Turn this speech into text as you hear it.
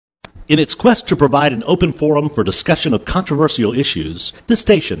In its quest to provide an open forum for discussion of controversial issues, this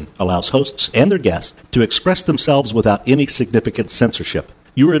station allows hosts and their guests to express themselves without any significant censorship.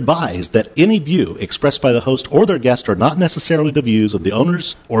 You are advised that any view expressed by the host or their guest are not necessarily the views of the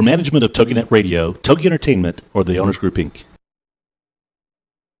owners or management of TogiNet Radio, Togi Entertainment, or the Owners Group, Inc.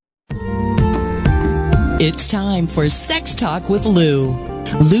 It's time for Sex Talk with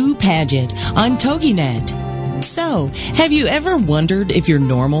Lou Paget on TogiNet. So, have you ever wondered if you're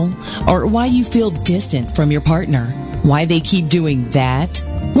normal or why you feel distant from your partner? Why they keep doing that?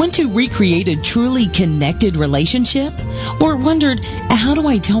 Want to recreate a truly connected relationship? Or wondered, how do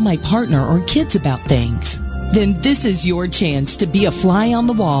I tell my partner or kids about things? Then this is your chance to be a fly on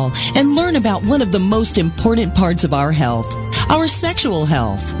the wall and learn about one of the most important parts of our health, our sexual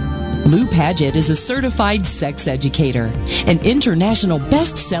health. Lou Paget is a certified sex educator, an international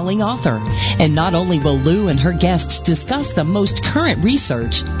best-selling author. And not only will Lou and her guests discuss the most current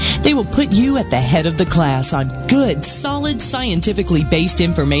research, they will put you at the head of the class on good, solid, scientifically based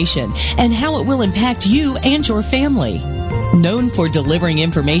information and how it will impact you and your family. Known for delivering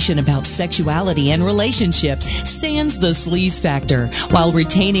information about sexuality and relationships, sans the sleaze factor, while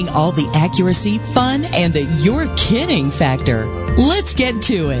retaining all the accuracy, fun, and the you're kidding factor. Let's get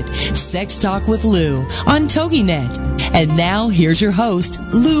to it. Sex Talk with Lou on TogiNet. And now, here's your host,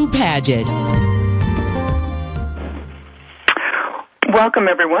 Lou Paget. Welcome,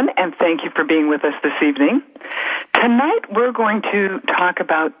 everyone, and thank you for being with us this evening. Tonight, we're going to talk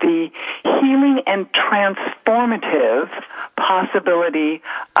about the healing and transformative possibility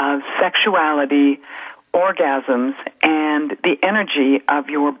of sexuality, orgasms, and the energy of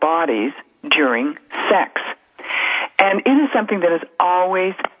your bodies during sex. And it is something that has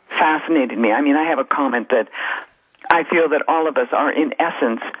always fascinated me. I mean, I have a comment that I feel that all of us are, in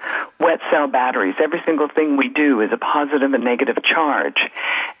essence, wet cell batteries. Every single thing we do is a positive and negative charge.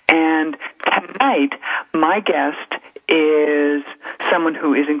 And tonight, my guest is someone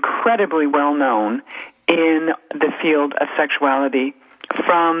who is incredibly well known in the field of sexuality,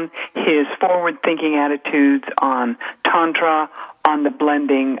 from his forward-thinking attitudes on Tantra, on the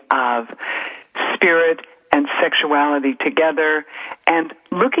blending of spirit and sexuality together, and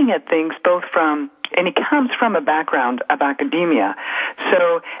looking at things both from, and he comes from a background of academia,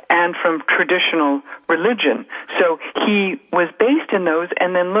 and from traditional religion. So he was based in those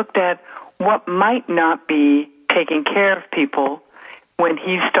and then looked at what might not be taking care of people when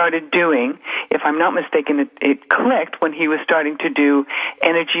he started doing, if I'm not mistaken, it clicked when he was starting to do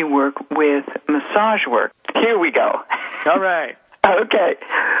energy work with massage work. Here we go. All right. Okay.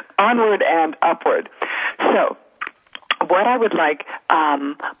 Onward and upward. So, what I would like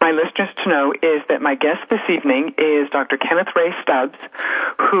my listeners to know is that my guest this evening is Dr. Kenneth Ray Stubbs,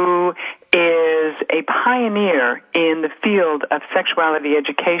 who is a pioneer in the field of sexuality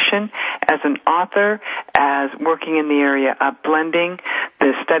education as an author, as working in the area of blending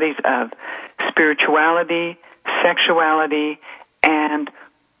the studies of spirituality, sexuality, and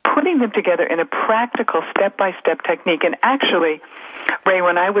putting them together in a practical step-by-step technique. And actually, Ray,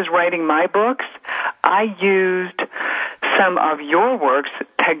 when I was writing my books, I used some of your works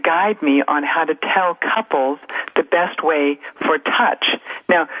to guide me on how to tell couples the best way for touch.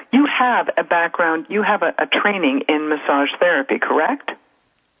 Now, you have a background, you have a training in massage therapy, correct?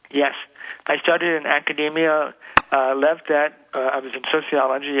 Yes. I started in academia, left that. I was in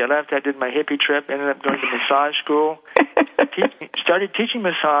sociology. I left that, did my hippie trip, ended up going to massage school, started teaching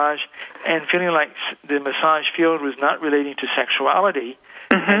massage, and feeling like the massage field was not relating to sexuality.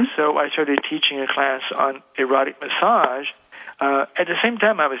 Mm-hmm. And so I started teaching a class on erotic massage. At the same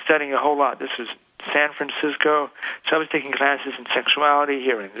time, I was studying a whole lot. This was San Francisco, so I was taking classes in sexuality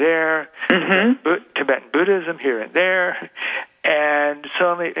here and there, mm-hmm. Tibetan Buddhism here and there. And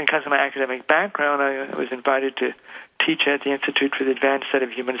suddenly, because of my academic background, I was invited to teach at the Institute for the Advanced Study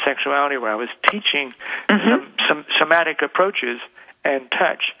of Human Sexuality, where I was teaching mm-hmm. some somatic approaches and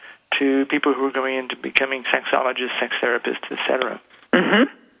touch to people who were going into becoming sexologists, sex therapists, etc.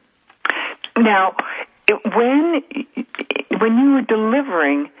 Mm-hmm. Now, when you were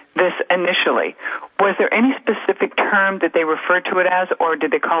delivering this initially, was there any specific term that they referred to it as, or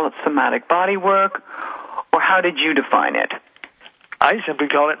did they call it somatic body work, or how did you define it? I simply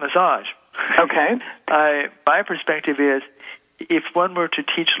call it massage. Okay. My perspective is, if one were to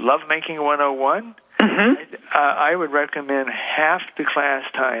teach lovemaking 101, mm-hmm. I would recommend half the class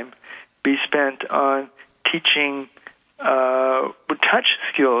time be spent on teaching touch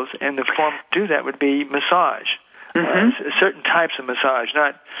skills, and the form to do that would be massage. Mm-hmm. Certain types of massage,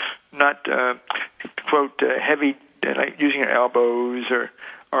 not quote, heavy, like using your elbows or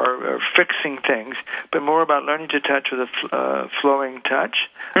or fixing things, but more about learning to touch with a flowing touch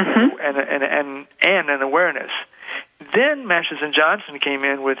and an awareness. Then Masters and Johnson came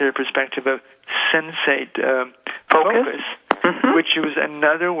in with their perspective of sensate focus, which was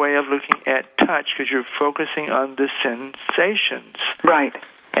another way of looking at touch, because you're focusing on the sensations. Right.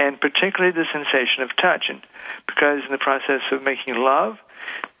 And particularly the sensation of touch. And because in the process of making love,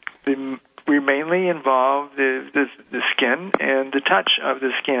 we mainly involve the skin and the touch of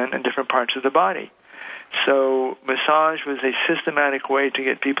the skin in different parts of the body. So massage was a systematic way to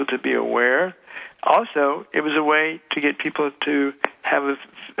get people to be aware. Also, it was a way to get people to have a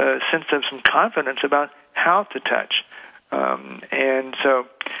sense of some confidence about how to touch. And so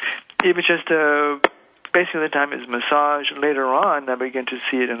it was just basically the time is massage. Later on, I began to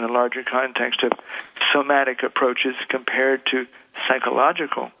see it in a larger context of somatic approaches compared to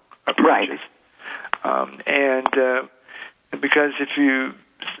psychological approaches. Right. Because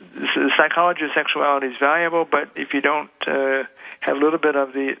the psychology of sexuality is valuable, but if you don't have a little bit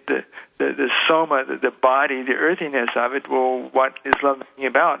of the soma, the body, the earthiness of it, well, what is love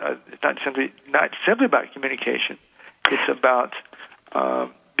about? It's not simply about communication. It's about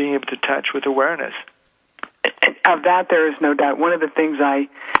being able to touch with awareness. Of that, there is no doubt. One of the things I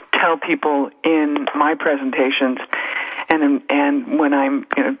tell people in my presentations, and when I'm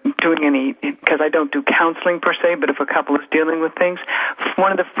doing any, because I don't do counseling per se, but if a couple is dealing with things,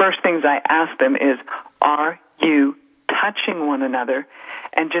 one of the first things I ask them is, are you touching one another?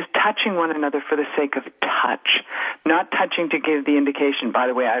 And just touching one another for the sake of touch, not touching to give the indication, by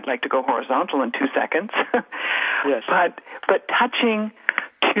the way, I'd like to go horizontal in 2 seconds. Yes. But touching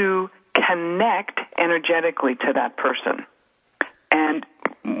to connect energetically to that person. And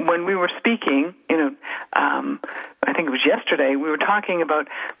when we were speaking, I think it was yesterday, we were talking about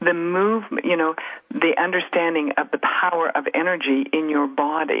the movement, the understanding of the power of energy in your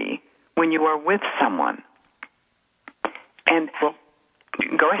body when you are with someone. And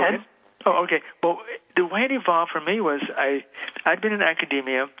go ahead. Oh, okay. Well, the way it evolved for me was I'd been in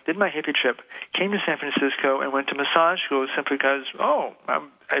academia, did my hippie trip, came to San Francisco, and went to massage school simply because,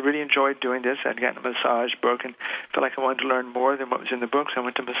 I really enjoyed doing this. I'd gotten a massage book and felt like I wanted to learn more than what was in the books. I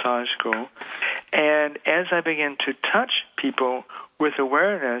went to massage school. And as I began to touch people with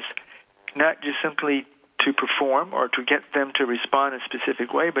awareness, not just simply to perform or to get them to respond in a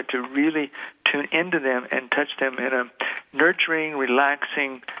specific way, but to really tune into them and touch them in a nurturing,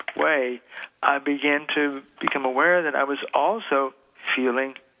 relaxing way, I began to become aware that I was also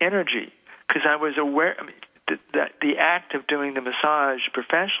feeling energy, because I was aware that the act of doing the massage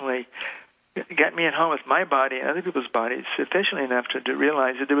professionally got me at home with my body and other people's bodies sufficiently enough to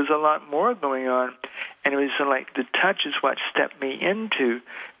realize that there was a lot more going on, and it was like the touch is what stepped me into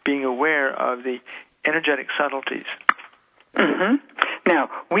being aware of the energetic subtleties. Mm-hmm. Now,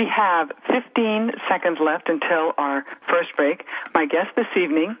 we have 15 seconds left until our first break. My guest this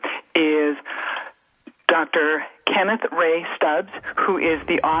evening is Dr. Kenneth Ray Stubbs, who is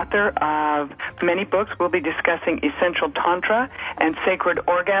the author of many books. We'll be discussing Essential Tantra and Sacred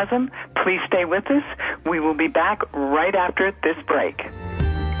Orgasm. Please stay with us. We will be back right after this break.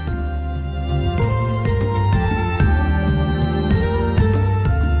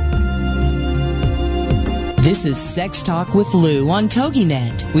 This is Sex Talk with Lou on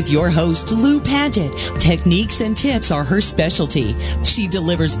TogiNet with your host, Lou Paget. Techniques and tips are her specialty. She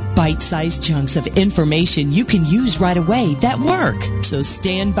delivers bite-sized chunks of information you can use right away that work. So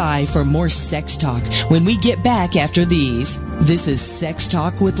stand by for more Sex Talk when we get back after these. This is Sex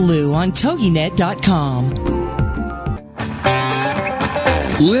Talk with Lou on TogiNet.com.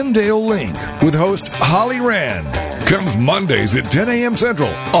 Lindale Link with host Holly Rand comes Mondays at 10 a.m. Central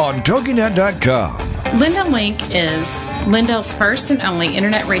on TogiNet.com. Lindale Link is Lindale's first and only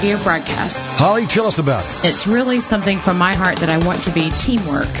internet radio broadcast. Holly, tell us about it. It's really something from my heart that I want to be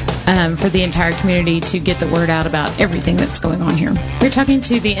teamwork for the entire community to get the word out about everything that's going on here. We're talking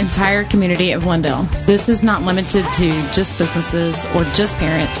to the entire community of Lindale. This is not limited to just businesses or just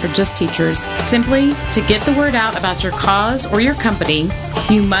parents or just teachers. Simply to get the word out about your cause or your company,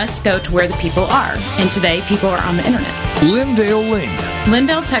 you must go to where the people are. And today, people are on the internet. Lindale Link.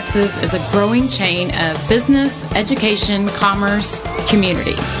 Lindale, Texas is a growing chain of business, education, commerce,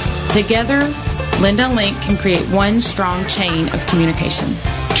 community. Together, Lindale Link can create one strong chain of communication.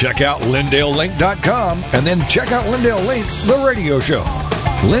 Check out LindaleLink.com and then check out Lindale Link, the radio show.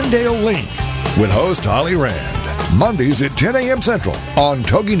 Lindale Link with host Holly Rand. Mondays at 10 a.m. Central on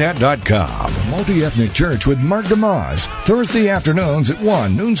TogiNet.com. Multi-Ethnic Church with Mark DeMoss. Thursday afternoons at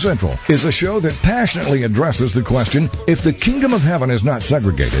 1 noon Central is a show that passionately addresses the question, if the kingdom of heaven is not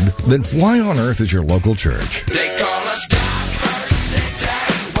segregated, then why on earth is your local church? They call us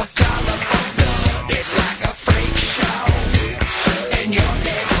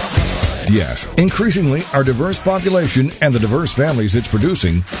Yes, increasingly, our diverse population and the diverse families it's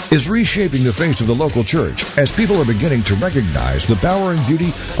producing is reshaping the face of the local church as people are beginning to recognize the power and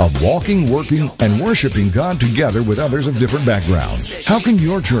beauty of walking, working, and worshiping God together with others of different backgrounds. How can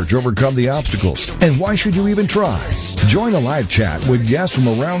your church overcome the obstacles, and why should you even try? Join a live chat with guests from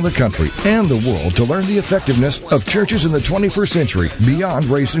around the country and the world to learn the effectiveness of churches in the 21st century beyond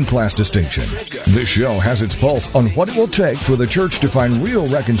race and class distinction. This show has its pulse on what it will take for the church to find real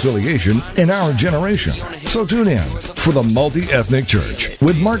reconciliation in our generation. So tune in for the Multi-Ethnic Church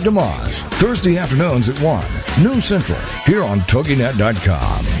with Mark DeMoss, Thursday afternoons at 1, noon Central, here on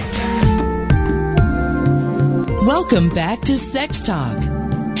TogiNet.com. Welcome back to Sex Talk.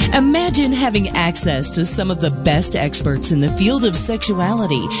 Imagine having access to some of the best experts in the field of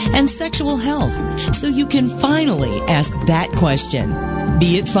sexuality and sexual health so you can finally ask that question.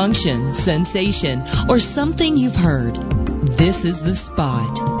 Be it function, sensation, or something you've heard. This is the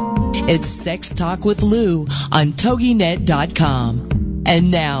spot. It's Sex Talk with Lou on TogiNet.com.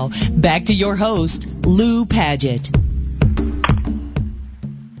 And now, back to your host, Lou Paget.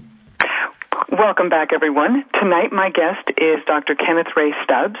 Welcome back, everyone. Tonight, my guest is Dr. Kenneth Ray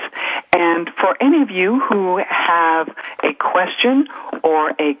Stubbs. And for any of you who have a question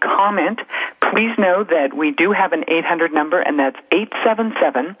or a comment, please know that we do have an 800 number, and that's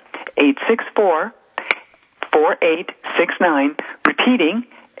 877-864-4869. Repeating,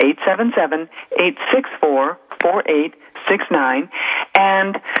 877-864-4869.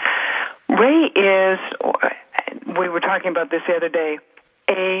 And Ray is, we were talking about this the other day,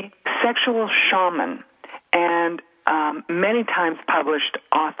 a sexual shaman and many times published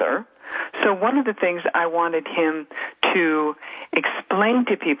author. So one of the things I wanted him to explain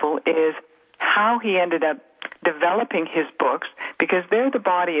to people is how he ended up developing his books, because they're the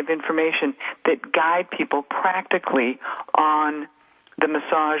body of information that guide people practically on the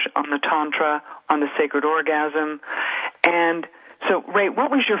massage, on the tantra, on the sacred orgasm. And so, Ray, what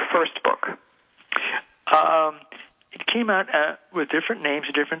was your first book? It came out with different names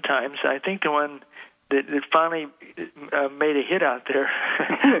at different times. I think the one that finally made a hit out there,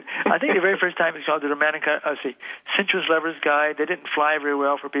 I think the very first time it was called the Sensuous Lover's Guide. They didn't fly very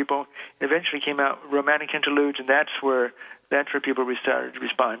well for people. It eventually came out Romantic Interludes, and that's where people started to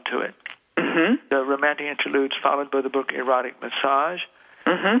respond to it. Mm-hmm. The Romantic Interludes, followed by the book Erotic Massage,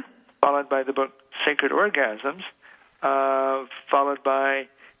 mm-hmm. followed by the book Sacred Orgasms, followed by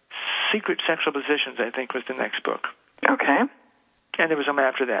Secret Sexual Positions, I think, was the next book. Okay. And there was some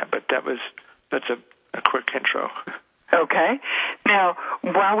after that, but that's a quick intro. Okay. Now,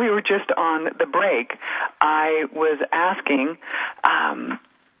 while we were just on the break, I was asking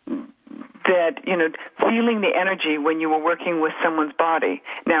that, feeling the energy when you were working with someone's body.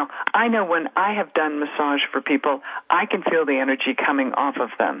 Now, I know when I have done massage for people, I can feel the energy coming off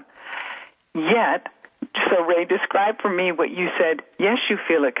of them. Yet, so Ray, describe for me what you said. Yes, you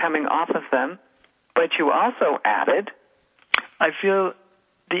feel it coming off of them, but you also added, I feel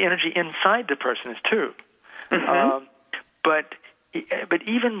the energy inside the person too. Mm-hmm. But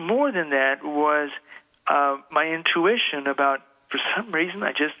even more than that was my intuition about, for some reason,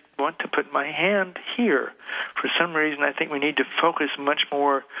 I just want to put my hand here. For some reason, I think we need to focus much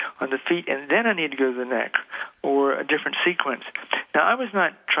more on the feet, and then I need to go to the neck, or a different sequence. Now, I was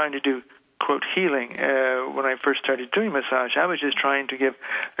not trying to do, quote, healing when I first started doing massage. I was just trying to give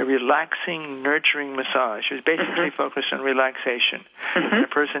a relaxing, nurturing massage. It was basically mm-hmm. focused on relaxation. Mm-hmm. And a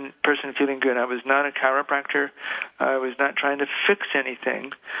person feeling good. I was not a chiropractor. I was not trying to fix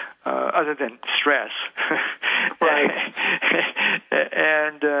anything other than stress. Right.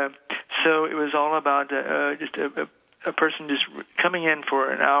 And so it was all about just a person just coming in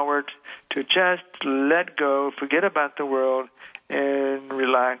for an hour to just let go, forget about the world, and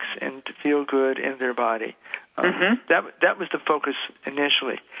relax and to feel good in their body. Mm-hmm. That was the focus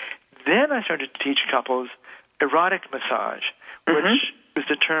initially. Then I started to teach couples erotic massage, which mm-hmm. was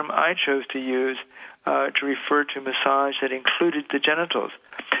the term I chose to use to refer to massage that included the genitals.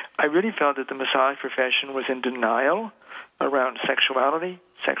 I really felt that the massage profession was in denial around sexuality,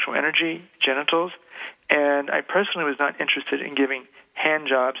 sexual energy, genitals, and I personally was not interested in giving hand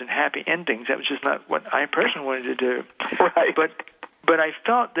jobs and happy endings. That was just not what I personally wanted to do. Right. But I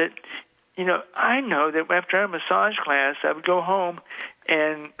felt that, I know that after our massage class, I would go home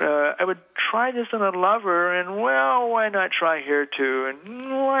and I would try this on a lover, and, well, why not try here too, and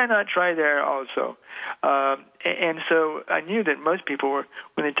why not try there also? And so I knew that most people were,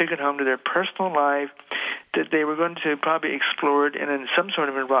 when they took it home to their personal life, that they were going to probably explore it in some sort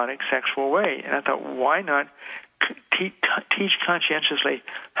of erotic sexual way. And I thought, why not teach conscientiously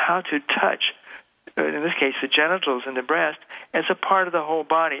how to touch in this case the genitals and the breast, as a part of the whole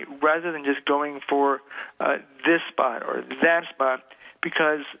body, rather than just going for this spot or that spot,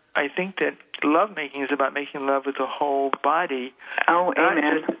 because I think that lovemaking is about making love with the whole body. Oh,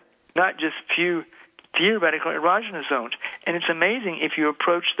 amen. Not just few theoretical erogenous zones. And it's amazing, if you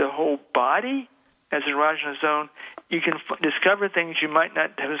approach the whole body as an erogenous zone, you can discover things you might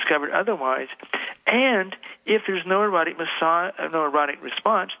not have discovered otherwise. And if there's no erotic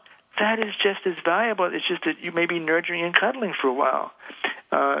response, that is just as valuable. It's just that you may be nurturing and cuddling for a while.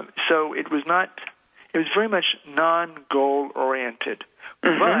 So it was very much non-goal oriented.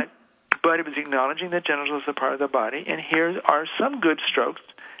 Mm-hmm. But it was acknowledging that genitals are part of the body, and here are some good strokes.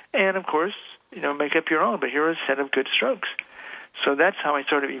 And of course, make up your own, but here are a set of good strokes. So that's how I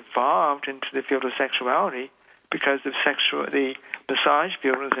sort of evolved into the field of sexuality, because the massage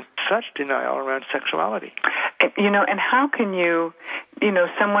field was in such denial around sexuality. And how can you,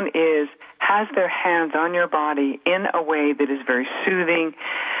 someone has their hands on your body in a way that is very soothing,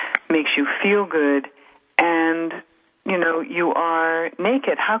 makes you feel good, and, you are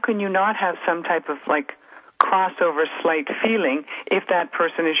naked. How can you not have some type of, crossover slight feeling if that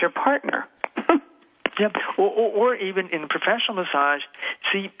person is your partner? Yep. Or even in professional massage,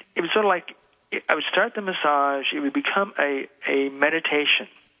 see, it was sort of like I would start the massage, it would become a meditation.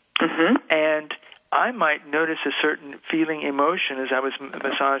 Mm-hmm. And I might notice a certain feeling, emotion as I was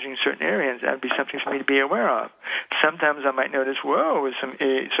massaging certain areas. That would be something for me to be aware of. Sometimes I might notice, there's some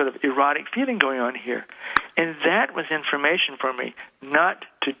sort of erotic feeling going on here. And that was information for me, not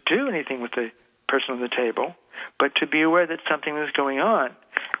to do anything with the person on the table, but to be aware that something was going on.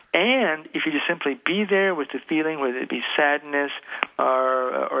 And if you just simply be there with the feeling, whether it be sadness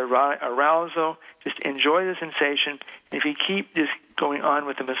or arousal, just enjoy the sensation. And if you keep this going on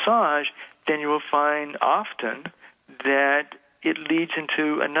with the massage, then you will find often that it leads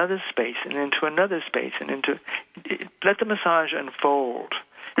into another space and into another space and let the massage unfold.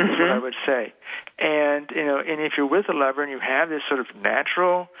 Is what I would say. And and if you're with a lover and you have this sort of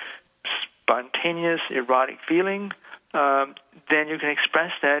natural, spontaneous, erotic feeling, then you can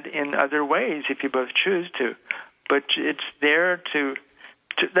express that in other ways if you both choose to. But it's there to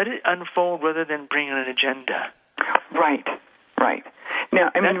let it unfold rather than bring in an agenda. Right. Now,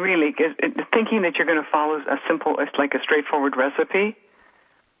 I mean, really, thinking that you're going to follow a straightforward recipe.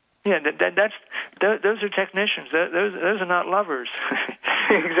 Yeah, those are technicians. Those are not lovers.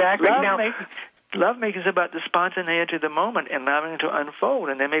 Exactly. Lovemaking is about the spontaneity of the moment and allowing it to unfold.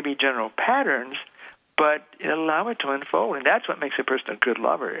 And there may be general patterns, but allow it to unfold. And that's what makes a person a good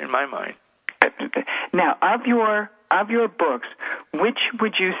lover, in my mind. Now, of your books, which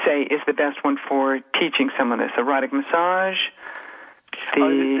would you say is the best one for teaching someone this? Erotic massage?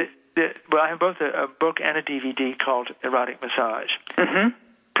 Well, I have both a book and a DVD called Erotic Massage. Mm-hmm.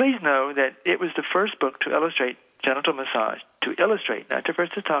 Please know that it was the first book to illustrate genital massage, not the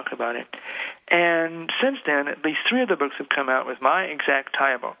first to talk about it. And since then, at least 3 of the books have come out with my exact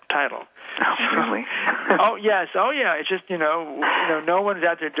title. Oh, really? Oh, yes. Oh, yeah. It's just, no one's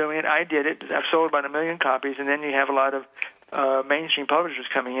out there doing it. I did it. I've sold about 1 million copies, and then you have a lot of mainstream publishers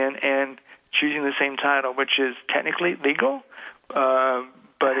coming in and choosing the same title, which is technically legal,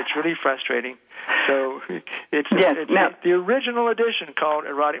 but it's really frustrating. So it's the original edition called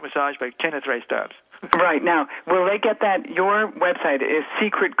Erotic Massage by Kenneth Ray Stubbs. Right. Now, will they get that? Your website is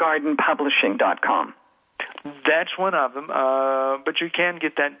secretgardenpublishing.com. That's one of them, but you can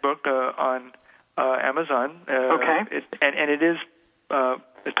get that book on Amazon. Okay. And it is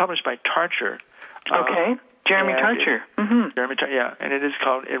it's published by Tarcher. Okay. Jeremy Tarcher. And it is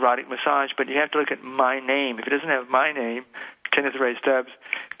called Erotic Massage, but you have to look at my name. If it doesn't have my name, Kenneth Ray Stubbs,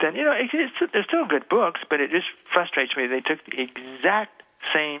 then, they're still good books, but it just frustrates me. They took the exact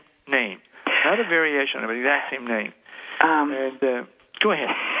same name, not a variation of the exact same name. Go ahead.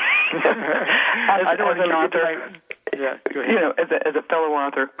 As an author, go ahead. As a fellow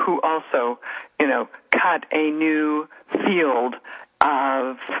author who also, cut a new field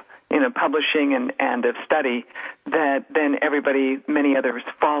of publishing and of study that then many others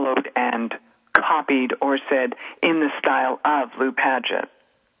followed and copied or said in the style of Lou Paget.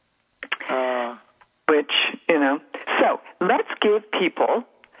 So let's give people,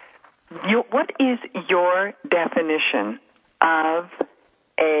 what is your definition of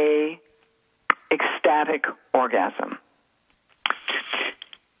a ecstatic orgasm?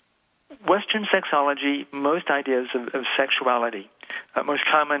 Western sexology, most ideas of sexuality, most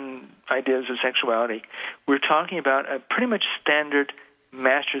common ideas of sexuality, we're talking about a pretty much standard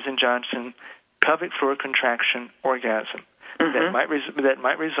Masters and Johnson pelvic floor contraction orgasm that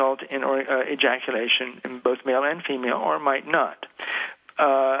might result in ejaculation in both male and female, or might not.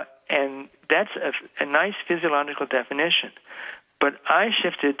 And that's a nice physiological definition. But I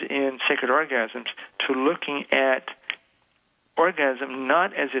shifted in Sacred Orgasms to looking at orgasm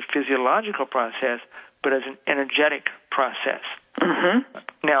not as a physiological process, but as an energetic process. Mm-hmm.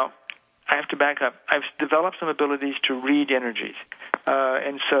 Now, I have to back up. I've developed some abilities to read energies.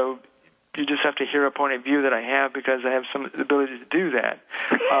 And so you just have to hear a point of view that I have because I have some ability to do that.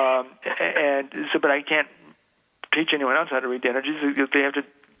 But I can't teach anyone else how to read energies because they have to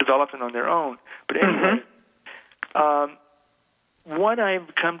develop them on their own. But anyway, what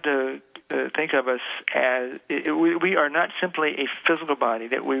I've come to think of us as, we are not simply a physical body,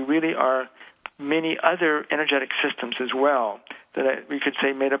 that we really are many other energetic systems as well, that we could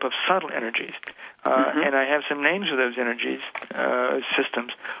say made up of subtle energies. And I have some names for those energies,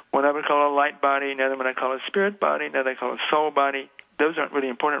 systems. One I would call a light body, another one I call a spirit body, another I call a soul body. Those aren't really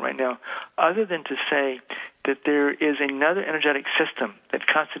important right now, other than to say that there is another energetic system that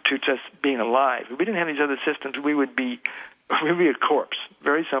constitutes us being alive. If we didn't have these other systems, we would be a corpse.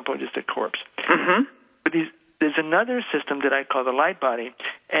 Very simple, just a corpse. Mm-hmm. But there's another system that I call the light body,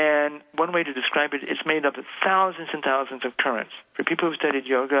 and one way to describe it, it's made up of thousands and thousands of currents. For people who've studied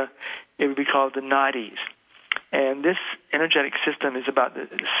yoga, it would be called the nadis. And this energetic system is about the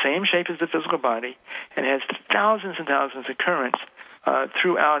same shape as the physical body and has thousands and thousands of currents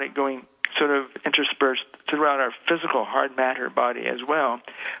throughout it, going sort of interspersed throughout our physical hard matter body as well,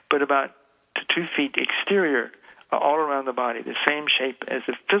 but about 2 feet exterior all around the body, the same shape as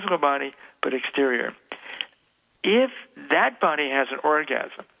the physical body, but exterior. If that body has an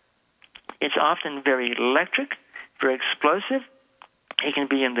orgasm, it's often very electric, very explosive. It can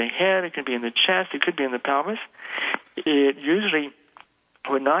be in the head, it can be in the chest, it could be in the pelvis. It usually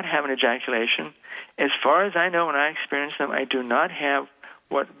would not have an ejaculation. As far as I know, when I experience them, I do not have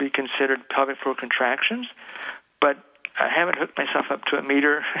what would be considered pelvic floor contractions, but I haven't hooked myself up to a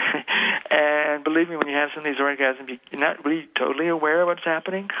meter. And believe me, when you have some of these orgasms, you're not really totally aware of what's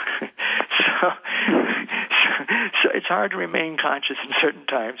happening. So it's hard to remain conscious in certain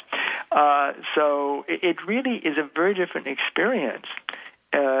times. So it really is a very different experience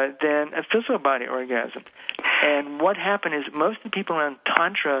than a physical body orgasm. And what happened is most of the people around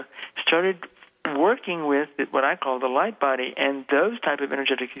Tantra started working with what I call the light body and those type of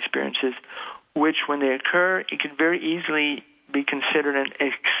energetic experiences, which when they occur, it can very easily be considered an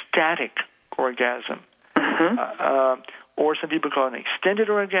ecstatic orgasm. Mm-hmm. Or some people call it an extended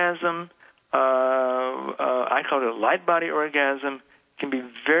orgasm. I call it a light body orgasm. It can be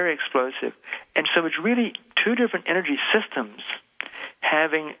very explosive. And so it's really two different energy systems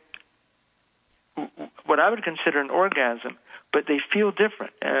having what I would consider an orgasm, but they feel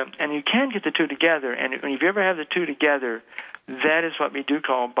different. And you can get the two together. And if you ever have the two together, that is what we do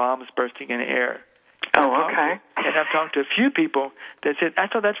call bombs bursting in air. Oh, okay. And I've talked to a few people that said, I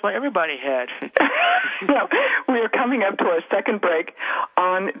thought that's what everybody had. No, we are coming up to our second break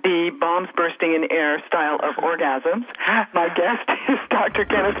on the bombs bursting in air style of orgasms. My guest is Dr.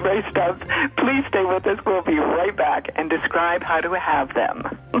 Kenneth Ray Stubbs. Please stay with us. We'll be right back and describe how to have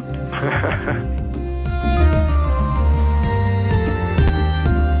them.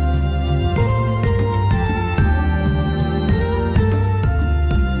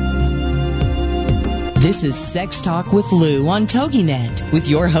 This is Sex Talk with Lou on TogiNet with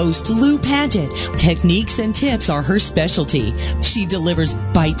your host, Lou Paget. Techniques and tips are her specialty. She delivers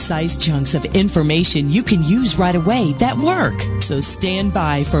bite-sized chunks of information you can use right away that work. So stand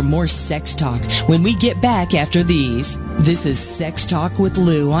by for more Sex Talk when we get back after these. This is Sex Talk with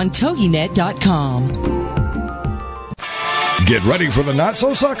Lou on TogiNet.com. Get ready for the Not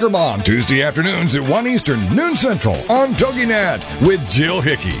So Soccer Mom, Tuesday afternoons at 1 Eastern, noon Central, on TogiNet with Jill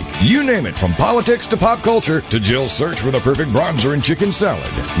Hickey. You name it, from politics to pop culture to Jill's search for the perfect bronzer and chicken salad.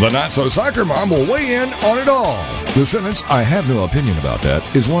 The Not So Soccer Mom will weigh in on it all. The sentence, "I have no opinion about that,"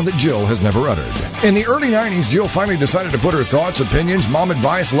 is one that Jill has never uttered. In the early 90s, Jill finally decided to put her thoughts, opinions, mom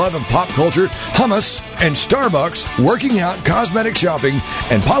advice, love of pop culture, hummus, and Starbucks, working out, cosmetic shopping,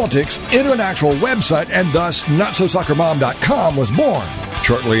 and politics into an actual website, and thus NotSoSoccerMom.com was born.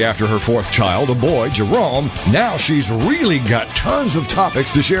 Shortly after her fourth child, a boy, Jerome, now she's really got tons of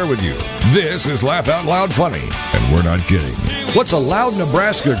topics to share with you. This is Laugh Out Loud Funny, and we're not kidding. What's a loud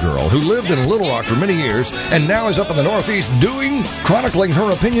Nebraska girl who lived in Little Rock for many years and now is up in the Northeast doing? Chronicling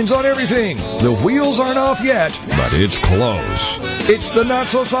her opinions on everything. The wheels aren't off yet, but it's close. It's the Not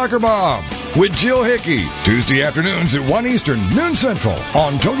So Soccer Mom with Jill Hickey, Tuesday afternoons at 1 Eastern, noon Central,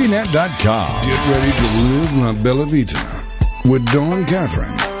 on TogiNet.com. Get ready to live La Bella Vita with Dawn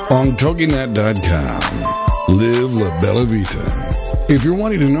Catherine on TogiNet.com. Live La Bella Vita. If you're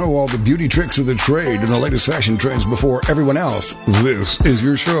wanting to know all the beauty tricks of the trade and the latest fashion trends before everyone else, this is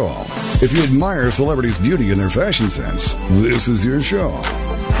your show. If you admire celebrities' beauty and their fashion sense, this is your show.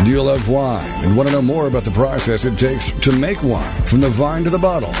 Do you love wine and want to know more about the process it takes to make wine from the vine to the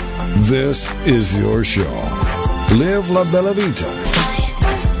bottle? This is your show. Live La Bella Vita.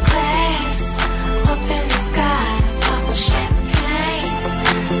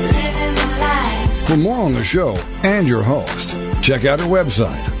 For more on the show and your host, check out our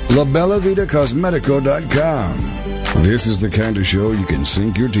website, labellavitacosmetico.com. This is the kind of show you can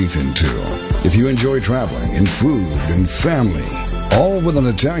sink your teeth into. If you enjoy traveling and food and family, all with an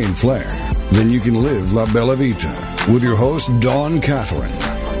Italian flair, then you can live La Bella Vita with your host, Dawn Catherine.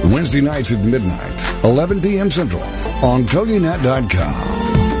 Wednesday nights at midnight, 11 p.m. Central, on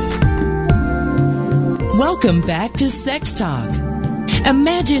TogiNet.com. Welcome back to Sex Talk.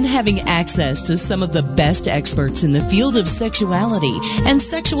 Imagine having access to some of the best experts in the field of sexuality and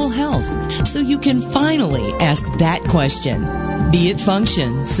sexual health so you can finally ask that question. Be it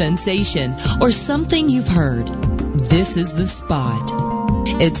function, sensation, or something you've heard, this is the spot.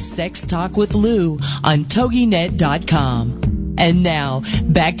 It's Sex Talk with Lou on TogiNet.com. And now,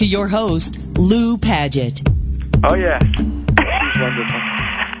 back to your host, Lou Paget. Oh, yeah. She's wonderful.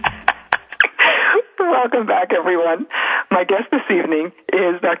 Welcome back, everyone. My guest this evening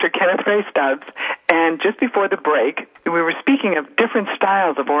is Dr. Kenneth Ray Stubbs, and just before the break, we were speaking of different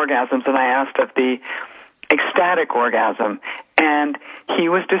styles of orgasms, and I asked of the ecstatic orgasm, and he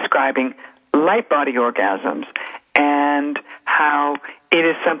was describing light body orgasms and how it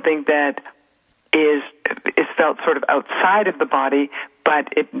is something that is felt sort of outside of the body, but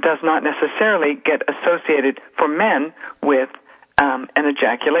it does not necessarily get associated for men with an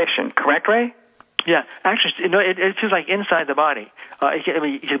ejaculation. Correct, Ray? Yeah, actually, it feels like inside the body. It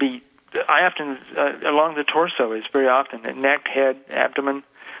can be. I often along the torso is very often the neck, head, abdomen,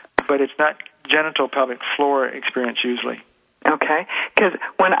 but it's not genital pelvic floor experience usually. Okay, because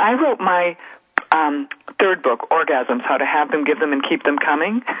when I wrote my third book, Orgasms: How to Have Them, Give Them, and Keep Them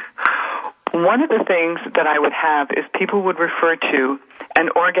Coming, one of the things that I would have is people would refer to an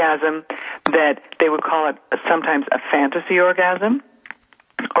orgasm that they would call it sometimes a fantasy orgasm,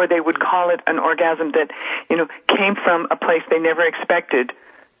 or they would call it an orgasm that, came from a place they never expected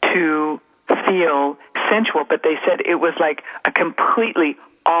to feel sensual, but they said it was like a completely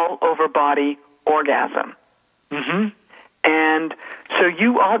all-over body orgasm. Mm-hmm. And so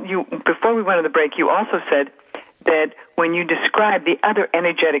you before we went on the break, you also said that when you describe the other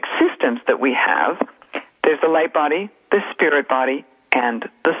energetic systems that we have, there's the light body, the spirit body, and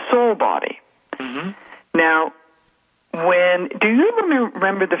the soul body. Mm-hmm. Now, do you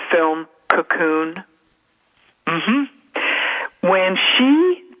remember the film Cocoon? Mm-hmm.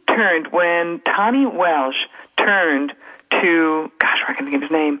 When Tawny Welsh turned to, I can't think of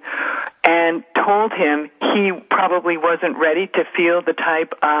his name, and told him he probably wasn't ready to feel the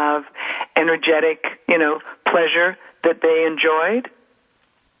type of energetic, pleasure that they enjoyed,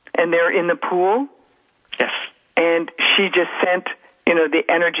 and they're in the pool. Yes. And she just sent, the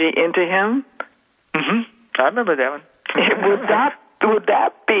energy into him. Mm-hmm. I remember that one. Would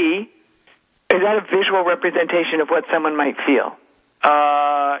that be? Is that a visual representation of what someone might feel?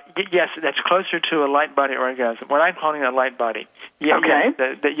 Yes, that's closer to a light body orgasm. What I'm calling a light body. Yeah, okay.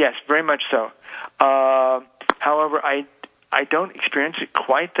 Yes, very much so. However, I don't experience it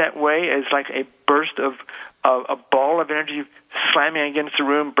quite that way as like a burst of a ball of energy slamming against the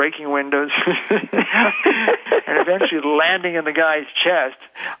room, breaking windows, and eventually landing in the guy's chest.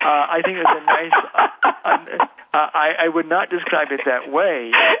 I think it's a nice. I would not describe it that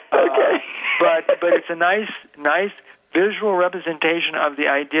way. Okay. But it's a nice visual representation of the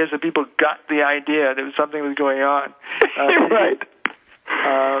ideas that people got the idea that something was going on. Right.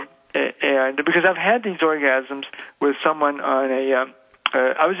 And because I've had these orgasms with someone on a.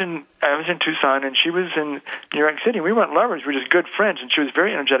 I was in Tucson, and she was in New York City. We weren't lovers; we were just good friends, and she was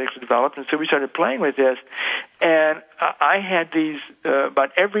very energetically developed. And so we started playing with this. And I had these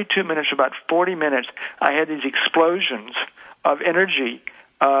about every 2 minutes, about 40 minutes. I had these explosions of energy,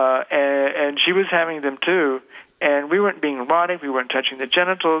 and she was having them too. And we weren't being erotic. We weren't touching the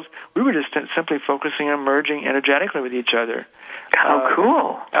genitals. We were just simply focusing on merging energetically with each other. How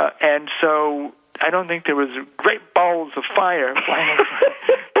cool! And so I don't think there was great balls of fire flying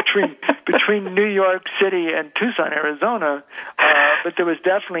between New York City and Tucson, Arizona, but there was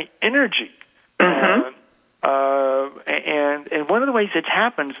definitely energy. Mm-hmm. And one of the ways it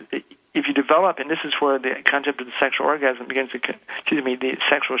happens, if you develop, and this is where the concept of the sexual orgasm begins to, the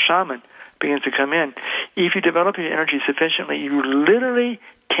sexual shaman begins to come in. If you develop your energy sufficiently, you literally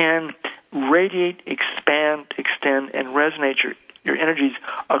can radiate, expand, extend and resonate your energies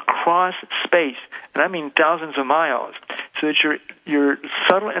across space, and I mean thousands of miles, so that your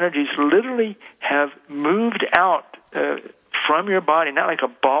subtle energies literally have moved out from your body, not like a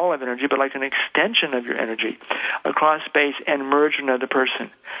ball of energy, but like an extension of your energy across space and merge with another person.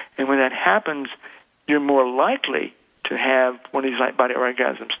 And when that happens, you're more likely to have one of these light body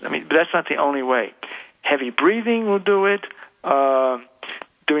orgasms. I mean, but that's not the only way. Heavy breathing will do it.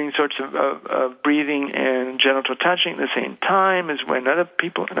 Doing sorts of breathing and genital touching at the same time is when another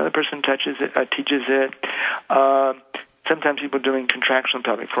person teaches it. Sometimes people doing contraction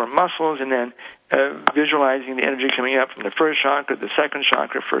pelvic floor muscles and then visualizing the energy coming up from the first chakra, the second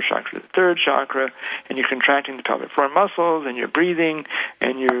chakra, first chakra, the third chakra, and you're contracting the pelvic floor muscles and you're breathing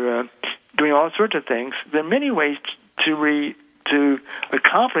and you're doing all sorts of things. There are many ways to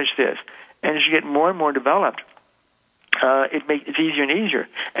accomplish this, and as you get more and more developed, it's easier and easier.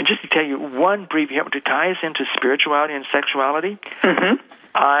 And just to tell you one brief, to tie us into spirituality and sexuality,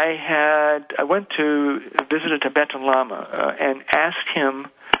 I went to visit a Tibetan Lama and asked him.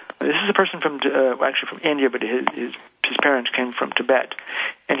 This is a person from India, but his parents came from Tibet,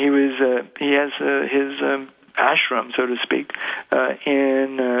 and he has his ashram, so to speak,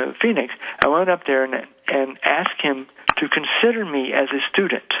 in Phoenix. I went up there and asked him to consider me as a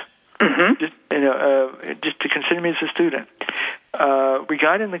student. Just to consider me as a student. We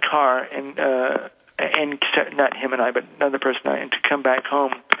got in the car and not him and I, but another person and I, and to come back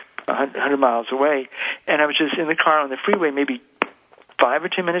home 100 miles away. And I was just in the car on the freeway, maybe 5 or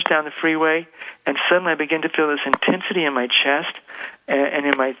 10 minutes down the freeway, and suddenly I began to feel this intensity in my chest and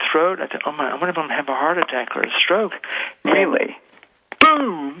in my throat. I thought, I wonder if I'm going to have a heart attack or a stroke. Really?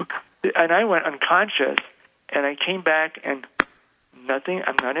 Boom! And I went unconscious, and I came back and nothing.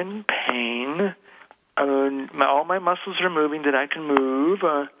 I'm not in pain. All my muscles are moving that I can move.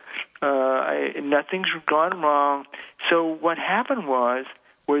 Nothing's gone wrong. So what happened was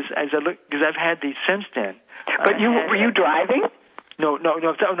as I looked, because I've had these since then. But were you driving? No.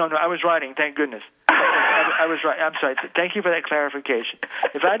 I was riding. Thank goodness. I was right. I'm sorry. Thank you for that clarification.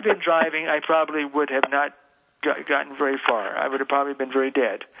 If I'd been driving, I probably would have not gotten very far. I would have probably been very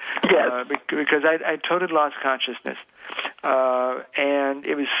dead. Yes. Because I totally lost consciousness. And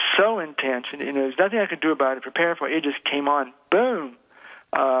it was so intense, and there was nothing I could do about it, prepare for it. It just came on, boom.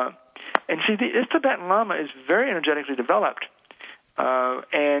 And see, this Tibetan Lama is very energetically developed.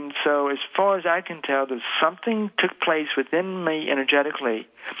 And so as far as I can tell, there's something took place within me energetically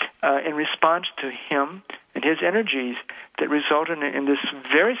in response to him and his energies that resulted in this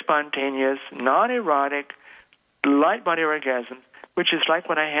very spontaneous, non-erotic, light body orgasm, which is like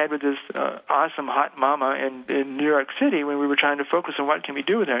what I had with this awesome hot mama in New York City when we were trying to focus on what can we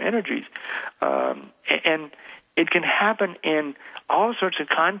do with our energies. And it can happen in all sorts of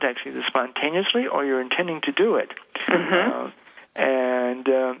contexts, either spontaneously or you're intending to do it.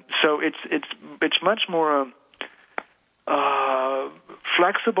 So it's much more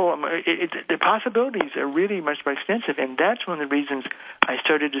flexible. The possibilities are really much more extensive, and that's one of the reasons I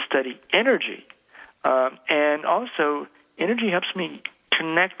started to study energy. And also, energy helps me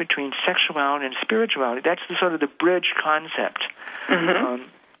connect between sexuality and spirituality. That's the bridge concept.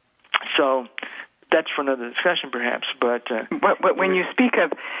 So that's for another discussion, perhaps. But when you speak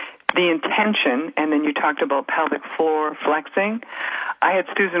of the intention, and then you talked about pelvic floor flexing, I had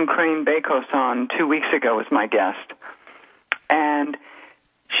Susan Crane Bakos on 2 weeks ago as my guest, and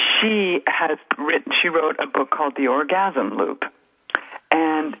she wrote a book called The Orgasm Loop,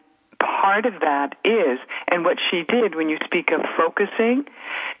 and part of that is, and what she did when you speak of focusing,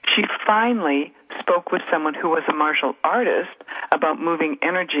 she finally spoke with someone who was a martial artist about moving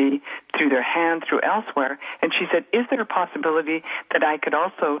energy through their hand, through elsewhere, and she said, is there a possibility that I could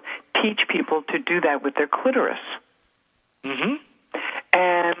also teach people to do that with their clitoris?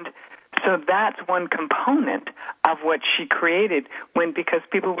 And so that's one component of what she created because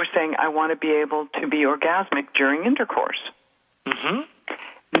people were saying, I want to be able to be orgasmic during intercourse.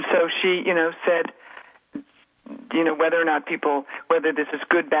 And so she, said, whether or not whether this is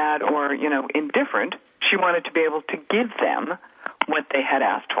good, bad, or, indifferent, she wanted to be able to give them what they had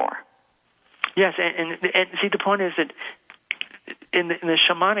asked for. Yes, and see, the point is that in the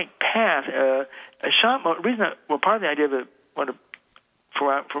shamanic path, part of the idea of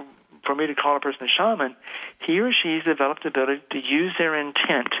for me to call a person a shaman, he or she's developed the ability to use their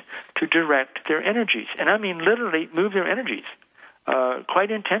intent to direct their energies, and I mean literally move their energies.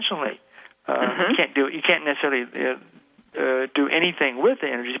 Quite intentionally. You can't necessarily do anything with the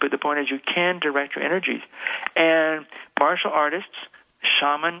energies, but the point is you can direct your energies. And martial artists,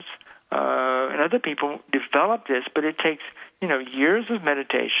 shamans, and other people develop this, but it takes years of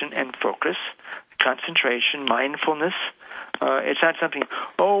meditation and focus, concentration, mindfulness. It's not something,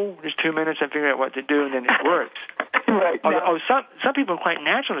 just 2 minutes, I figure out what to do, and then it works. Right. Some people are quite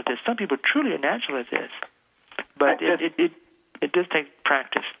natural at this. Some people truly are natural at this. But it does take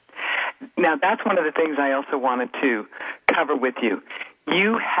practice. Now, that's one of the things I also wanted to cover with you.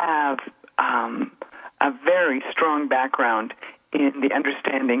 You have a very strong background in the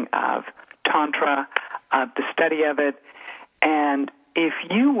understanding of Tantra, of the study of it, and if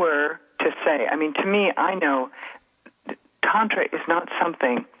you were to say, to me, I know Tantra is not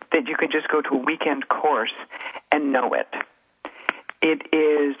something that you can just go to a weekend course and know it.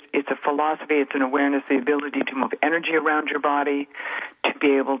 It's a philosophy, it's an awareness, the ability to move energy around your body, to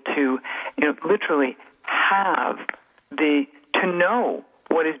be able to, literally have to know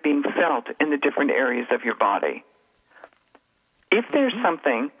what is being felt in the different areas of your body. If there's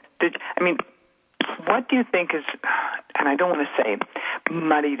something that, what do you think is, and I don't want to say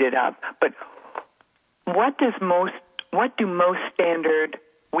muddied it up, but what do most standard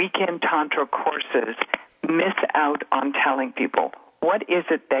weekend Tantra courses miss out on telling people? What is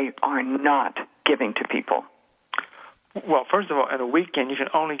it they are not giving to people? Well, first of all, at a weekend, you can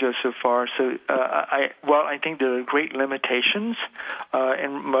only go so far. So, I think there are great limitations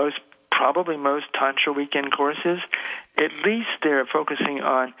in probably most Tantra weekend courses. At least they're focusing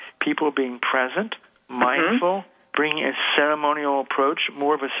on people being present, mindful, bringing a ceremonial approach,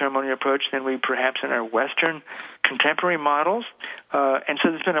 more of a ceremonial approach than we perhaps in our Western contemporary models. And so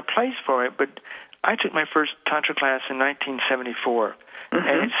there's been a place for it, but I took my first Tantra class in 1974,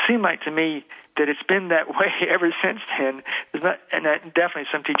 and it seemed like to me that it's been that way ever since then. Definitely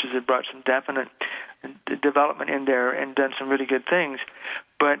some teachers have brought some definite development in there and done some really good things.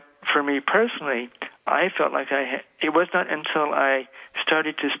 But for me personally, I felt like it was not until I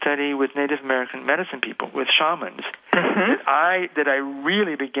started to study with Native American medicine people, with shamans, that I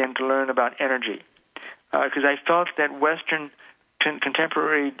really began to learn about energy. Because I felt that Western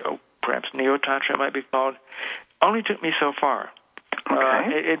contemporary, perhaps Neo-Tantra it might be called, only took me so far.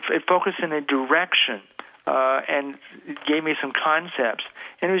 It focused in a direction and gave me some concepts,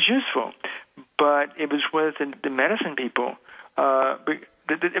 and it was useful. But it was with the medicine people.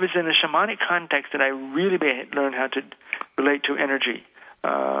 It was in a shamanic context that I really learned how to relate to energy.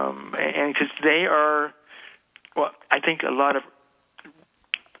 And because they are, I think a lot of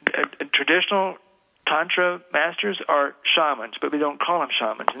traditional Tantra masters are shamans, but we don't call them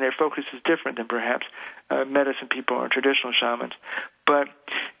shamans, and their focus is different than perhaps medicine people or traditional shamans. But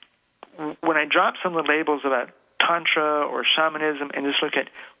when I drop some of the labels about Tantra or shamanism and just look at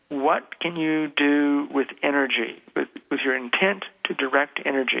what can you do with energy, with your intent to direct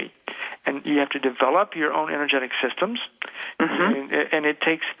energy, and you have to develop your own energetic systems, and it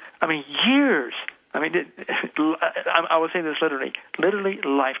takes, years. I will say this literally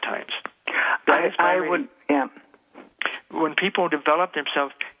lifetimes. When people develop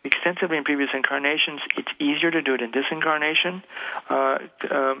themselves extensively in previous incarnations, it's easier to do it in this incarnation.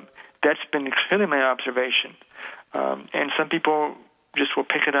 That's been clearly my observation. And some people just will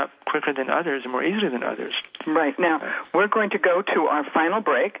pick it up quicker than others and more easily than others. Right. Now, we're going to go to our final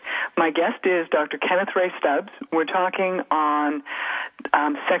break. My guest is Dr. Kenneth Ray Stubbs. We're talking on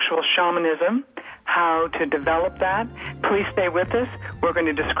sexual shamanism, how to develop that. Please stay with us. We're going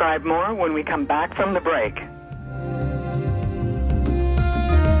to describe more when we come back from the break.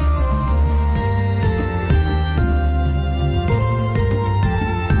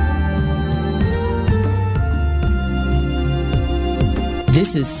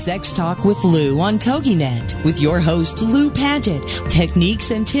 This is Sex Talk with Lou on TogiNet with your host, Lou Paget.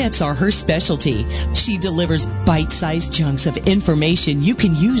 Techniques and tips are her specialty. She delivers bite-sized chunks of information you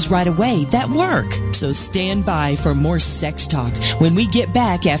can use right away that work. So stand by for more Sex Talk when we get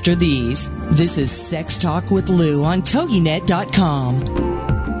back after these. This is Sex Talk with Lou on TogiNet.com.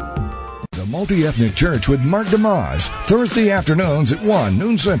 The Multi-Ethnic Church with Mark DeMoss, Thursday afternoons at 1,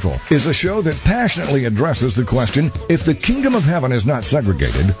 noon Central, is a show that passionately addresses the question, if the kingdom of heaven is not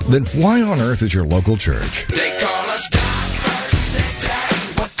segregated, then why on earth is your local church? They call us diversity,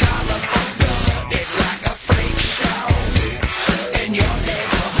 but colorful good. It's like a freak show in your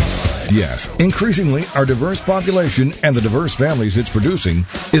neighborhood. Yes, increasingly, our diverse population and the diverse families it's producing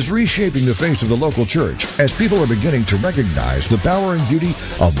is reshaping the face of the local church as people are beginning to recognize the power and beauty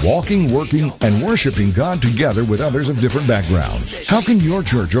of walking, working, and worshiping God together with others of different backgrounds. How can your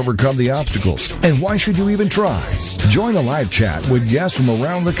church overcome the obstacles, and why should you even try? Join a live chat with guests from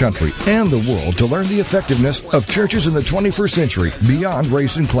around the country and the world to learn the effectiveness of churches in the 21st century beyond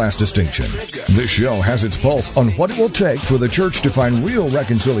race and class distinction. This show has its pulse on what it will take for the church to find real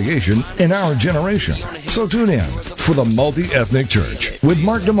reconciliation unity in our generation. So tune in for the Multi-Ethnic Church with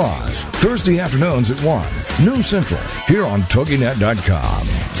Mark DeMoss, Thursday afternoons at 1, noon Central, here on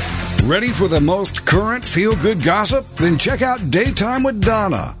TogiNet.com. Ready for the most current feel-good gossip? Then check out Daytime with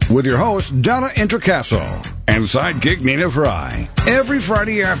Donna, with your host, Donna Introcaso, and sidekick Nina Fry. Every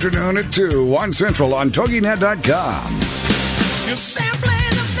Friday afternoon at 2, 1 Central on TogiNet.com. You're simply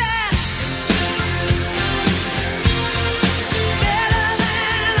the best. Better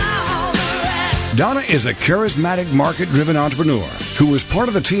than all the rest. Donna is a charismatic, market-driven entrepreneur who was part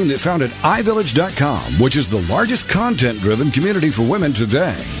of the team that founded iVillage.com, which is the largest content-driven community for women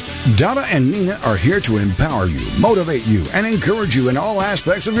today. Donna and Nina are here to empower you, motivate you, and encourage you in all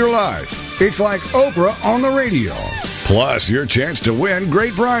aspects of your life. It's like Oprah on the radio. Plus, your chance to win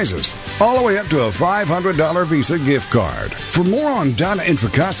great prizes, all the way up to a $500 Visa gift card. For more on Donna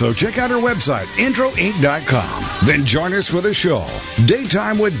Introcaso, check out her website, introinc.com. Then join us for the show,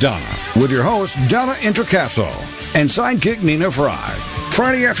 Daytime with Donna, with your host, Donna Introcaso, and sidekick Nina Fry.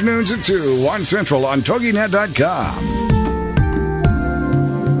 Friday afternoons at 2, 1 Central on TogiNet.com.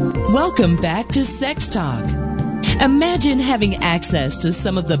 Welcome back to Sex Talk. Imagine having access to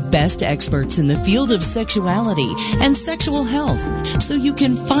some of the best experts in the field of sexuality and sexual health so you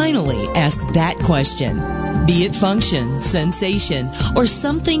can finally ask that question. Be it function, sensation, or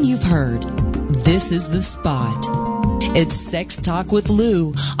something you've heard. This is the spot. It's Sex Talk with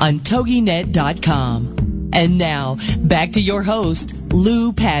Lou on TogiNet.com. And now, back to your host,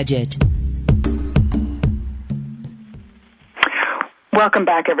 Lou Paget. Welcome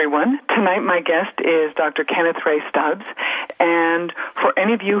back, everyone. Tonight my guest is Dr. Kenneth Ray Stubbs, and for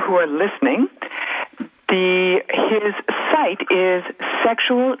any of you who are listening, his site is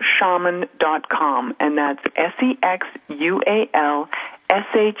sexualshaman.com, and that's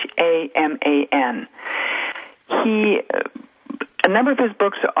SEXUALSHAMAN. A number of his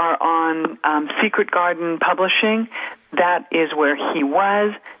books are on Secret Garden Publishing. That is where he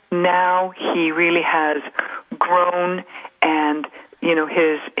was. Now he really has grown, and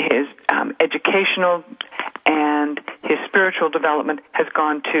his educational and his spiritual development has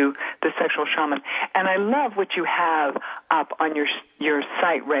gone to the Sexual Shaman. And I love what you have up on your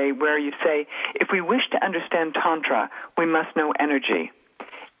site, Ray, where you say, if we wish to understand Tantra, we must know energy.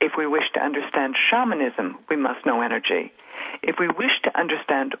 If we wish to understand shamanism, we must know energy. If we wish to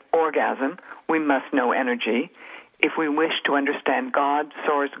understand orgasm, we must know energy. If we wish to understand God,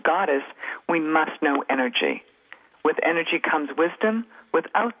 source, goddess, we must know energy. With energy comes wisdom.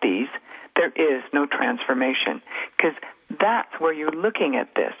 Without these, there is no transformation. Because that's where you're looking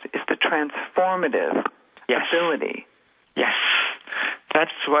at this, is the transformative ability. Yes.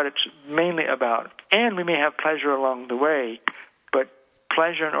 That's what it's mainly about. And we may have pleasure along the way, but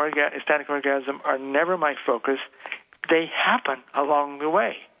pleasure and ecstatic orgasm are never my focus. They happen along the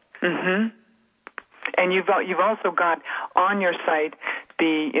way. Mm-hmm. And you've also got on your site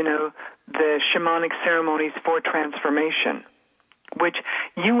the shamanic ceremonies for transformation, which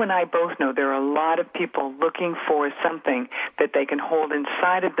you and I both know there are a lot of people looking for something that they can hold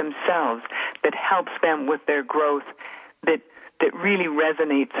inside of themselves that helps them with their growth, that really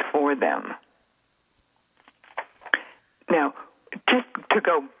resonates for them. Now, just to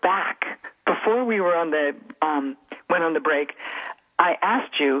go back, before we were went on the break, I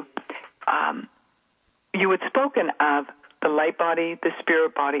asked you, you had spoken of the light body, the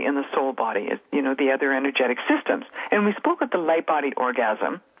spirit body, and the soul body, the other energetic systems. And we spoke of the light body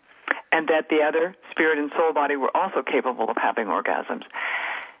orgasm, and that the other spirit and soul body were also capable of having orgasms.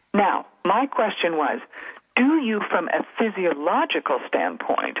 Now, my question was, do you, from a physiological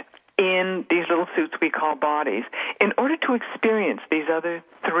standpoint, in these little suits we call bodies, in order to experience these other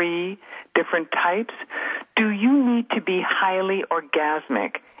three different types, do you need to be highly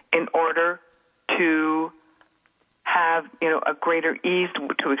orgasmic in order to have, a greater ease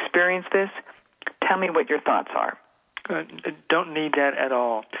to experience this? Tell me what your thoughts are. Don't need that at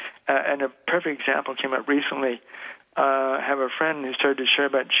all. And a perfect example came up recently. I have a friend who started to share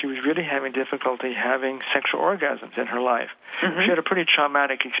about she was really having difficulty having sexual orgasms in her life. Mm-hmm. She had a pretty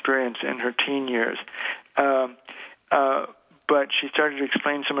traumatic experience in her teen years. But she started to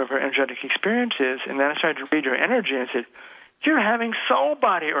explain some of her energetic experiences, and then I started to read her energy and said, "You're having soul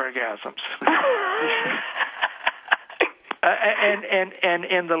body orgasms." And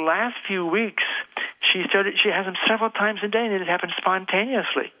in the last few weeks, she has them several times a day, and it happens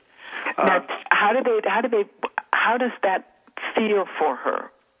spontaneously. Now, how does that feel for her?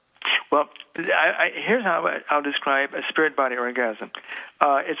 Well, here's how I'll describe a spirit body orgasm.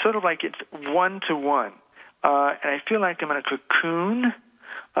 It's sort of like it's one-to-one. And I feel like I'm in a cocoon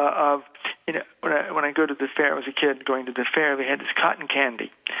of, when I go to the fair, I was a kid going to the fair, they had this cotton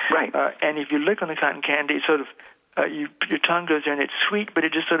candy. Right. And if you lick on the cotton candy, it sort of, your tongue goes there and it's sweet, but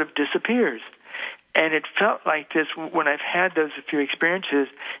it just sort of disappears. And it felt like this when I've had those few experiences,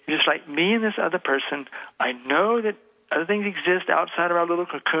 just like me and this other person, I know that other things exist outside of our little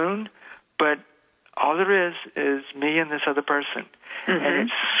cocoon, but all there is me and this other person. Mm-hmm. And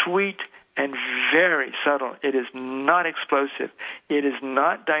it's sweet and very subtle. It is not explosive. It is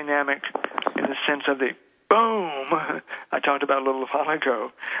not dynamic in the sense of the boom I talked about a little while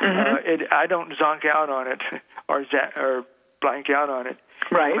ago. Mm-hmm. I don't zonk out on it or blank out on it.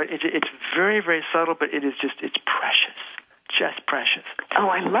 Right. But it's very, very subtle, but it's precious, just precious. Oh,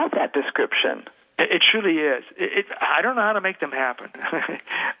 I love that description. It truly is. I don't know how to make them happen.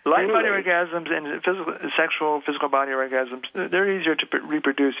 Light body orgasms and physical body orgasms, they're easier to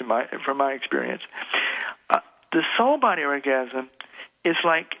reproduce from my experience. The soul body orgasm is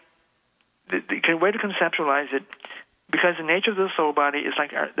like, the way to conceptualize it, because the nature of the soul body is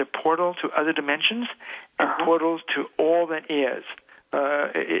like the portal to other dimensions and portals to all that is.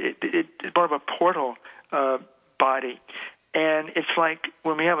 It's more of a portal body. And it's like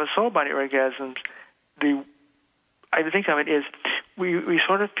when we have a soul body orgasm, I think of it is we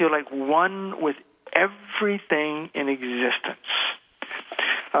sort of feel like one with everything in existence.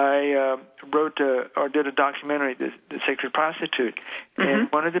 I did a documentary, The Sacred Prostitute, and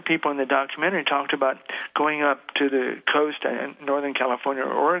one of the people in the documentary talked about going up to the coast in Northern California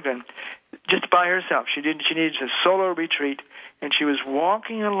or Oregon just by herself. She needed a solo retreat, and she was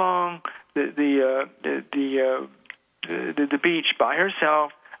walking along the beach by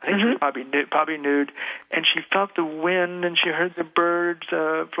herself. I think she was probably nude, and she felt the wind, and she heard the birds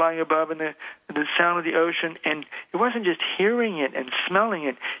flying above, and the sound of the ocean. And it wasn't just hearing it and smelling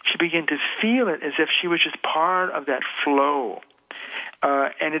it; she began to feel it as if she was just part of that flow.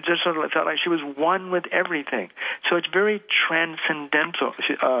 And it just sort of felt like she was one with everything. So it's very transcendental,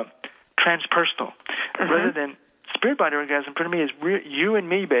 transpersonal, rather than spirit body orgasm. For me, is you and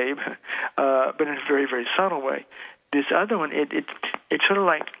me, babe, but in a very, very subtle way. This other one, it's sort of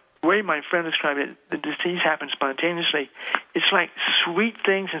like the way my friend described it. The disease happens spontaneously. It's like sweet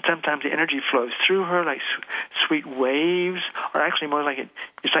things, and sometimes the energy flows through her like sweet waves, or actually more like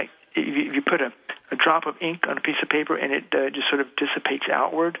it's like if you put a drop of ink on a piece of paper and it just sort of dissipates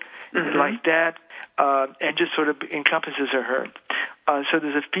outward like that, and just sort of encompasses her. So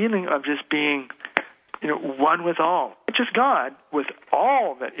there's a feeling of just being, one with all. It's just God with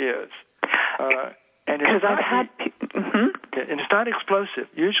all that is. Because I've had and it's not explosive.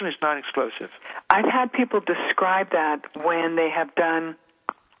 Usually it's not explosive. I've had people describe that when they have done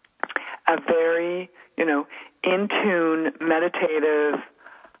a very, in tune, meditative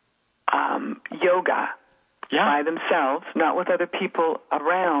yoga by themselves, not with other people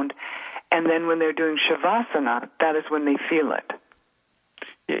around, and then when they're doing shavasana, that is when they feel it.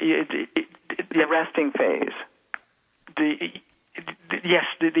 The resting phase. Yes,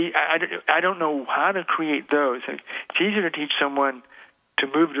 I don't know how to create those. It's easier to teach someone to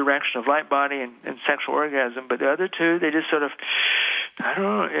move the direction of light body and sexual orgasm, but the other two, they just sort of, I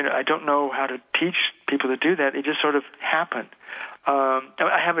don't know how to teach people to do that. They just sort of happen.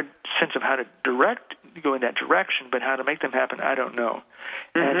 I have a sense of how to go in that direction, but how to make them happen, I don't know.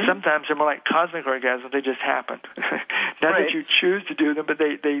 And sometimes they're more like cosmic orgasms. They just happen. Not that you choose to do them, but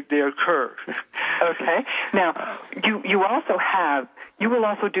they occur. Okay. Now, you will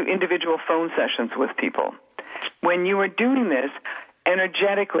also do individual phone sessions with people. When you are doing this,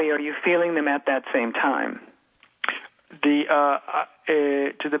 energetically, are you feeling them at that same time?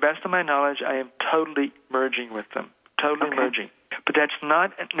 To the best of my knowledge, I am totally merging with them. Totally merging. But that's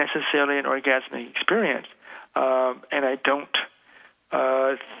not necessarily an orgasmic experience. And I don't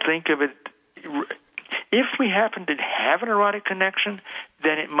think of it. If we happen to have an erotic connection,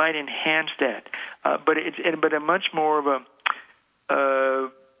 then it might enhance that. But a much more of a.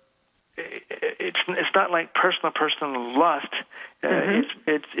 It's not like personal lust.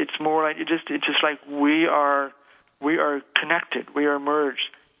 It's more like it's just like we are connected. We are merged.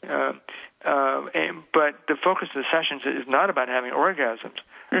 But the focus of the sessions is not about having orgasms.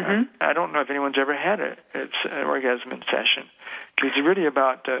 I don't know if anyone's ever had an orgasm in session. It's really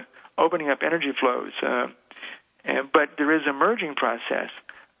about opening up energy flows. But there is a merging process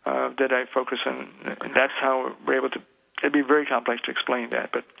that I focus on, and that's how we're able to. It'd be very complex to explain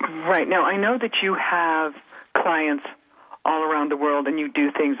that. But right. Now, I know that you have clients all around the world, and you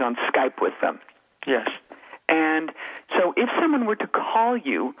do things on Skype with them. Yes. And so if someone were to call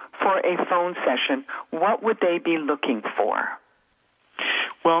you for a phone session, what would they be looking for?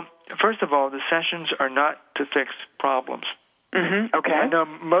 Well, first of all, the sessions are not to fix problems. Mm-hmm. Okay. I know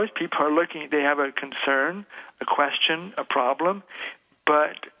most people are looking, they have a concern, a question, a problem,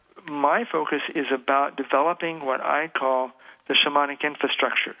 but my focus is about developing what I call the shamanic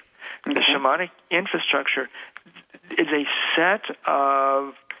infrastructure. Okay. The shamanic infrastructure is a set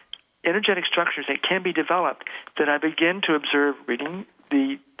of energetic structures that can be developed that I begin to observe reading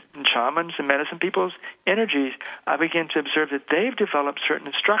the shamans and medicine people's energies. I begin to observe that they've developed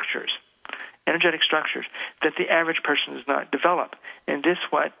certain structures, energetic structures, that the average person does not develop. And this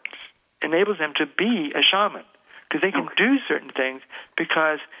what enables them to be a shaman, because they can do certain things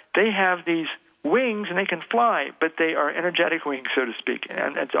because they have these wings and they can fly, but they are energetic wings, so to speak.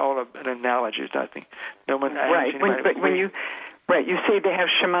 And it's all an analogy. It's nothing. No one. Right. When you say they have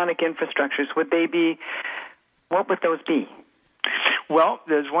shamanic infrastructures, would they be? What would those be? Well,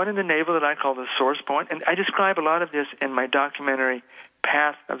 there's one in the navel that I call the source point, and I describe a lot of this in my documentary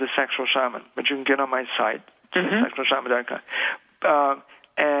Path of the Sexual Shaman, which you can get on my site, sexualshaman.com.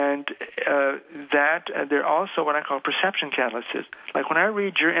 They're also what I call perception catalysts. Like when I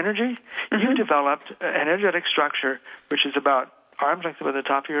read your energy, you developed an energetic structure which is about arm's length above the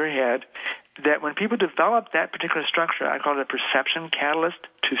top of your head, that when people develop that particular structure, I call it a perception catalyst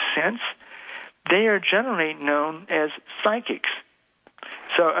to sense, they are generally known as psychics.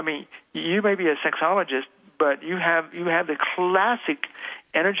 So, I mean, you may be a sexologist, but you have the classic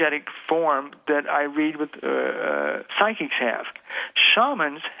energetic form that I read with psychics have.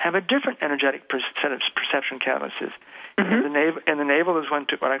 Shamans have a different energetic set of perception catalysts. In the navel is one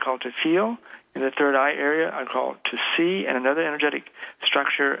what I call to feel. In the third eye area, I call to see, and another energetic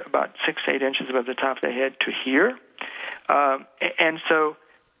structure about 6 to 8 inches above the top of the head to hear. And so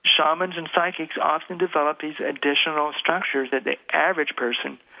shamans and psychics often develop these additional structures that the average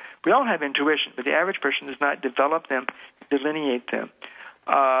person, we all have intuition, but the average person does not develop them, delineate them.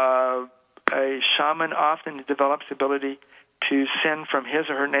 A shaman often develops the ability to send from his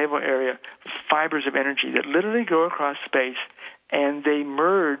or her navel area fibers of energy that literally go across space, and they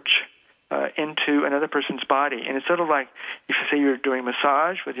merge into another person's body. And it's sort of like if you say you're doing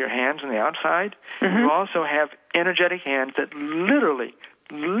massage with your hands on the outside, you also have energetic hands that literally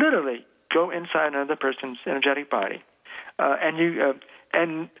go inside another person's energetic body.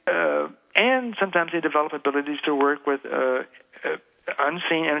 And sometimes they develop abilities to work with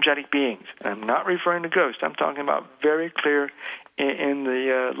unseen energetic beings. I'm not referring to ghosts. I'm talking about very clear in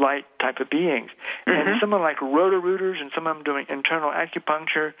the light type of beings. And some are like roto-rooters, and some of them doing internal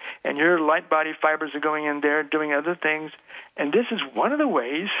acupuncture, and your light body fibers are going in there doing other things. And this is one of the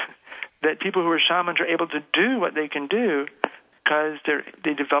ways that people who are shamans are able to do what they can do, because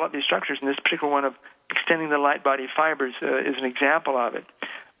they develop these structures. And this particular one of extending the light body fibers is an example of it.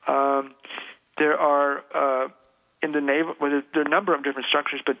 There are in the navel, there are a number of different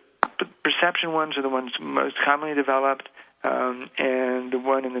structures, but the perception ones are the ones most commonly developed, and the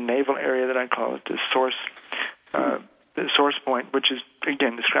one in the navel area that I call it the source point, which is,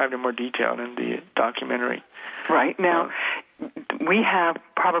 again, described in more detail in the documentary. Right. Now, we have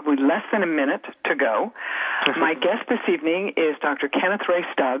probably less than a minute to go. My guest this evening is Dr. Kenneth Ray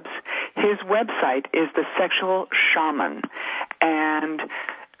Stubbs. His website is The Sexual Shaman, and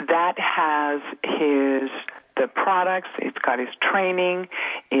that has the products, it's got his training,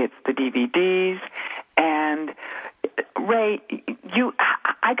 it's the DVDs, and Ray,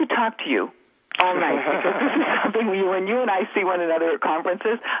 I could talk to you all night, because this is something when you and I see one another at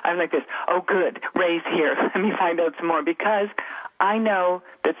conferences, I'm like this, oh good, Ray's here, let me find out some more, because I know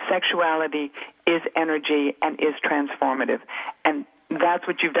that sexuality is energy and is transformative, and that's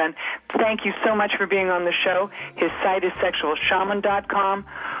what you've done. Thank you so much for being on the show. His site is sexualshaman.com.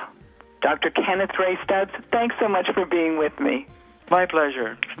 Dr. Kenneth Ray Stubbs, thanks so much for being with me. My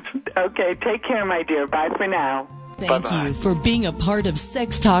pleasure. Okay, take care, my dear. Bye for now. Thank you for being a part of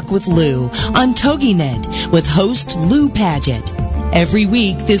Sex Talk with Lou on TogiNet with host Lou Paget. Every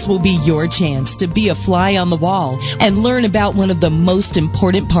week, this will be your chance to be a fly on the wall and learn about one of the most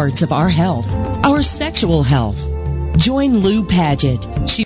important parts of our health, our sexual health. Join Lou Paget. She